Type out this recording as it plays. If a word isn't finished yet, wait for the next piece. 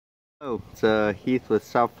Hello, it's Heath with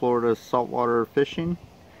South Florida Saltwater Fishing.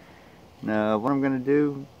 What I'm going to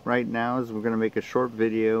do right now is we're going to make a short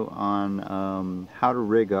video on how to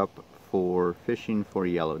rig up for fishing for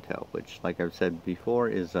yellowtail, which, like I've said before,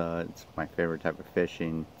 is it's my favorite type of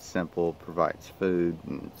fishing. It's simple, provides food,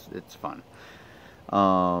 and it's fun.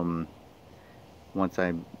 Once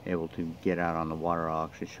I'm able to get out on the water, I'll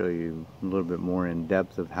actually show you a little bit more in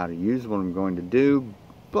depth of how to use what I'm going to do,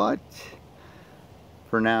 but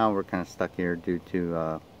for now we're kind of stuck here due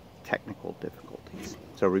to technical difficulties.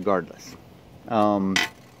 So regardless, I'll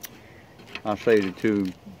show you the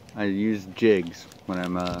two. I use jigs when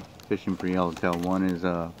I'm fishing for yellowtail. One is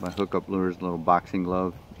my hookup lures, little boxing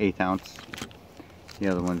glove, 1/8 ounce. The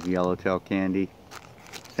other one's yellowtail candy.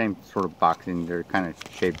 Same sort of boxing, they're kind of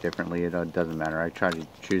shaped differently. It doesn't matter. I try to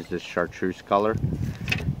choose this chartreuse color.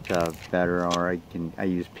 Better, or I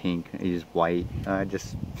use pink, I use white. I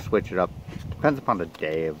just switch it up. Depends upon the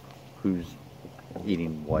day of who's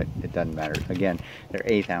eating what. It doesn't matter. Again, they're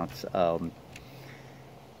 1/8 ounce.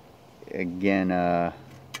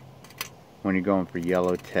 When you're going for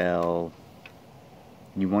yellowtail,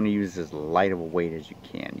 you want to use as light of a weight as you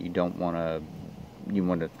can. You don't want to. You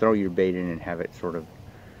want to throw your bait in and have it sort of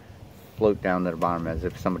float down to the bottom as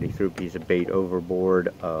if somebody threw a piece of bait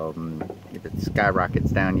overboard. If it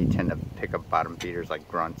skyrockets down, you tend to pick up bottom feeders like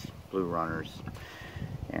grunts, blue runners,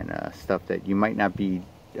 and stuff that you might not be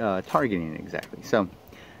targeting exactly. So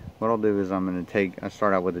what I'll do is I'll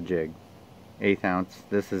start out with a jig, 1/8 ounce.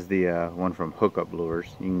 This is the one from Hookup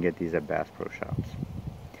Lures. You can get these at Bass Pro Shops.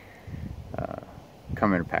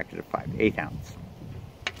 Come in a package of 5, 1/8 ounce.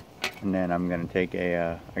 And then I'm going to take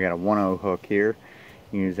I got a 1/0 hook here.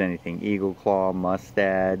 You can use anything, Eagle Claw,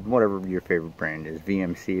 Mustad, whatever your favorite brand is.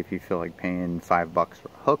 VMC if you feel like paying $5 for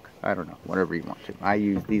a hook. I don't know, whatever you want to.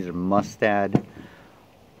 These are Mustad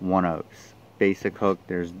 1/0s. Basic hook.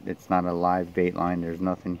 It's not a live bait line. There's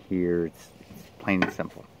nothing here. It's plain and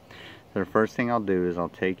simple. So the first thing I'll do is I'll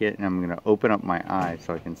take it and I'm going to open up my eye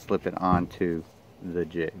so I can slip it onto the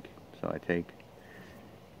jig. So I take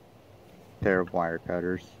a pair of wire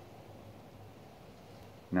cutters.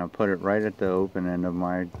 Now put it right at the open end of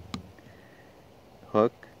my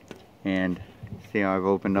hook, and see how I've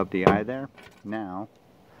opened up the eye there? Now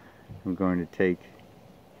I'm going to take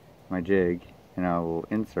my jig and I will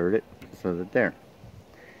insert it so that there.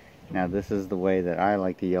 Now this is the way that I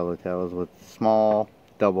like the yellowtail, is with small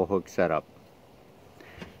double hook setup.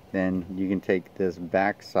 Then you can take this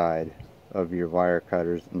back side of your wire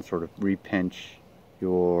cutters and sort of repinch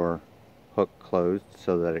your hook closed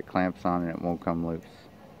so that it clamps on and it won't come loose.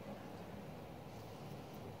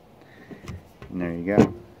 And there you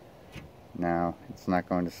go. Now it's not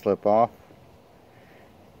going to slip off,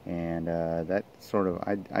 and that sort of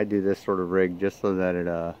I do this sort of rig just so that it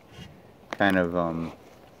kind of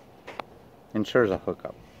ensures a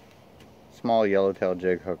hookup. Small yellowtail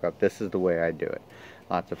jig hookup. This is the way I do it.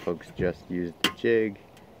 Lots of folks just use the jig.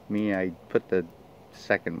 Me, I put the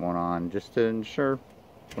second one on just to ensure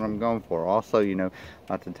what I'm going for. Also, you know,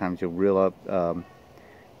 lots of times you'll reel up.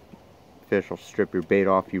 Fish will strip your bait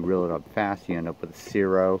off, you reel it up fast, you end up with a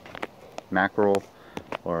Cero, mackerel,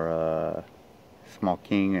 or a small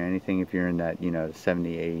king, or anything if you're in that, you know,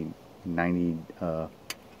 78, 90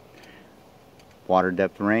 water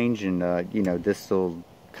depth range. And you know, this will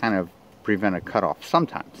kind of prevent a cutoff.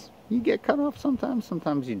 Sometimes you get cut off,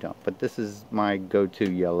 sometimes you don't, but this is my go-to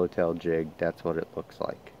yellowtail jig. That's what it looks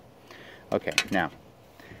like. Okay, now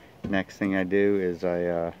next thing I do is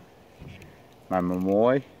my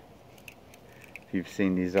Momoy. If you've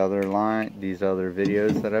seen these other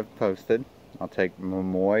videos that I've posted, I'll take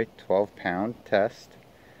Momoy 12-pound test.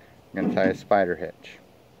 I'm going to tie a spider hitch.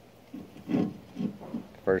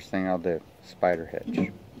 First thing I'll do, spider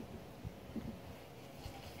hitch.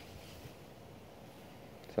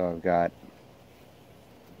 So I've got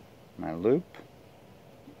my loop.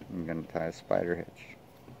 I'm going to tie a spider hitch.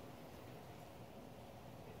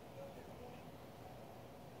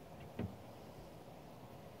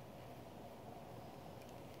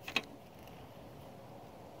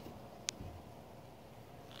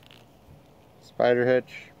 Spider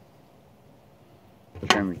hitch,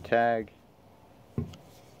 trim your tag.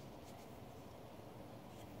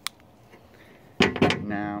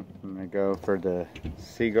 Now I'm going to go for the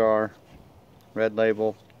Cigar Red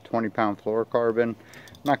Label 20-pound fluorocarbon.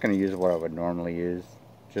 I'm not going to use what I would normally use,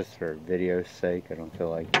 just for video's sake. I don't feel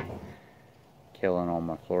like killing all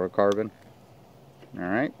my fluorocarbon.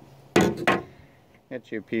 Alright,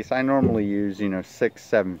 get you a piece. I normally use, you know,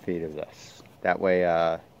 6-7 feet of this. That way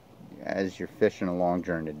as you're fishing along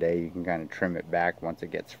during the day, you can kind of trim it back once it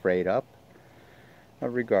gets frayed up.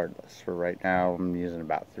 regardless, for right now I'm using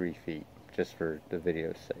about 3 feet just for the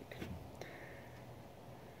video's sake.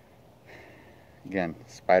 Again,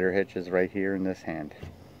 spider hitch is right here in this hand.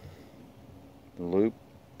 The loop,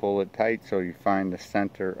 pull it tight so you find the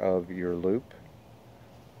center of your loop,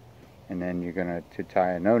 and then you're going to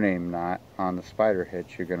tie a no-name knot on the spider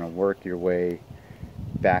hitch. You're going to work your way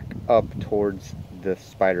back up towards the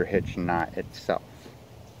spider hitch knot itself.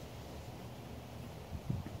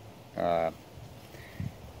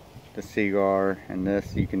 The cigar and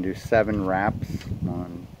this, you can do 7 wraps.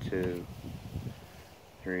 1, 2,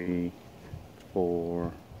 3,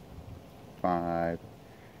 4, 5,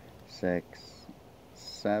 6,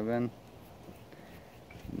 7. And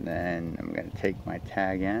then I'm going to take my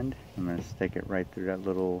tag end. I'm going to stick it right through that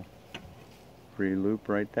little free loop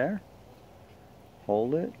right there.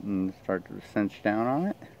 Hold it and start to cinch down on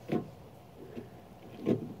it.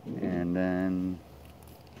 And then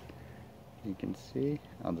you can see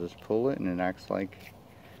I'll just pull it and it acts like,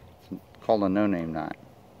 it's called a no-name knot.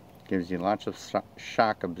 Gives you lots of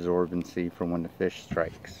shock absorbency for when the fish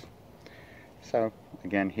strikes. So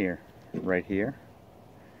again, here, right here,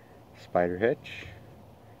 spider hitch,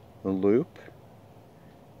 the loop,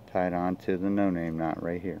 tied onto the no-name knot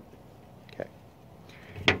right here. Okay.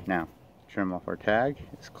 Now, trim off our tag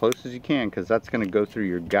as close as you can, because that's going to go through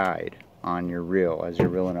your guide on your reel as you're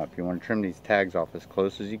reeling up. You want to trim these tags off as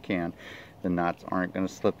close as you can. The knots aren't going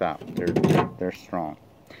to slip out. They're strong.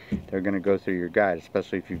 They're going to go through your guide,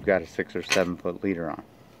 especially if you've got a 6 or 7 foot leader on.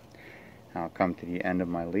 I'll come to the end of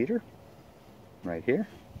my leader right here.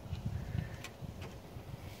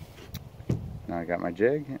 Now I got my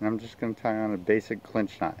jig, and I'm just going to tie on a basic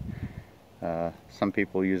clinch knot. Some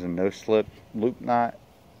people use a no-slip loop knot.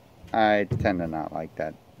 I tend to not like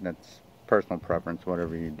that. That's personal preference,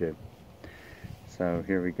 whatever you do. So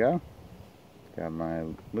here we go. Got my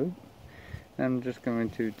loop. I'm just going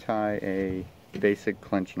to tie a basic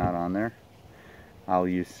clinch knot on there. I'll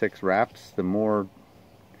use 6 wraps.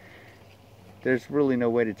 There's really no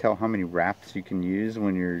way to tell how many wraps you can use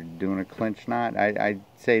when you're doing a clinch knot. I'd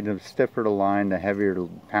say the stiffer the line, the heavier the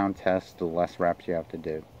pound test, the less wraps you have to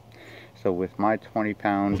do. So with my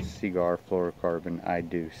 20-pound cigar fluorocarbon, I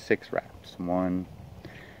do 6 wraps. 1,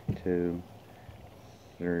 2,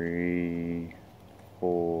 3,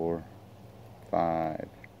 4, 5,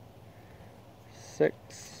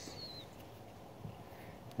 6.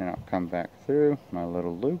 Then I'll come back through my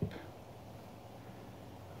little loop.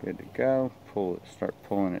 Good to go. Pull it, start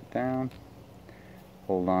pulling it down.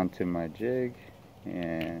 Hold on to my jig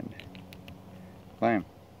and blam.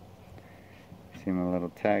 See my little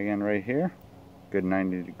tag end right here? Good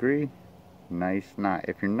 90 degree. Nice knot.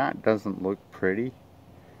 If your knot doesn't look pretty,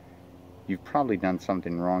 you've probably done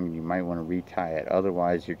something wrong and you might want to retie it.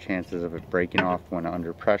 Otherwise, your chances of it breaking off when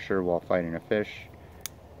under pressure while fighting a fish,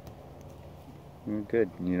 good.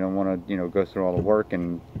 You don't want to, go through all the work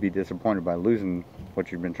and be disappointed by losing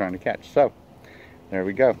what you've been trying to catch. So, there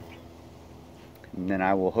we go. And then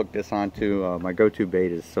I will hook this onto my go-to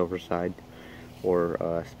bait is silverside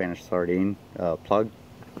or Spanish sardine plug.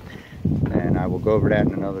 And I will go over that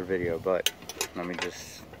in another video, but let me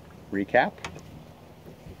just recap.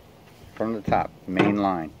 From the top, main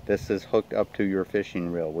line. This is hooked up to your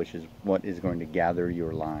fishing reel, which is what is going to gather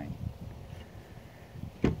your line.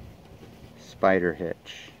 Spider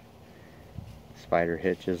hitch. Spider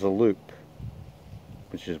hitch is a loop,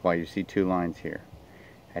 which is why you see 2 lines here.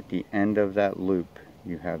 At the end of that loop,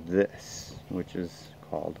 you have this, which is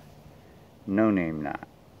called no-name knot.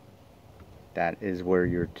 That is where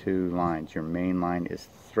your 2 lines, your main line, is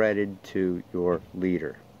threaded to your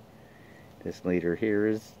leader. This leader here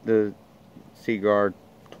is the Seaguard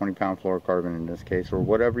 20-pound fluorocarbon in this case, or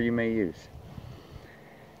whatever you may use.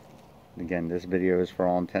 Again, this video is for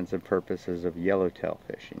all intensive purposes of yellowtail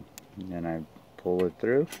fishing. And then I pull it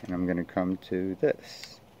through, and I'm going to come to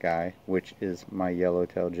this guy, which is my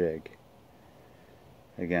yellowtail jig.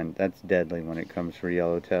 Again, that's deadly when it comes for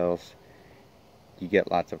yellowtails. You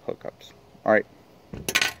get lots of hookups. Alright,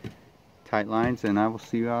 tight lines, and I will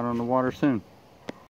see you out on the water soon.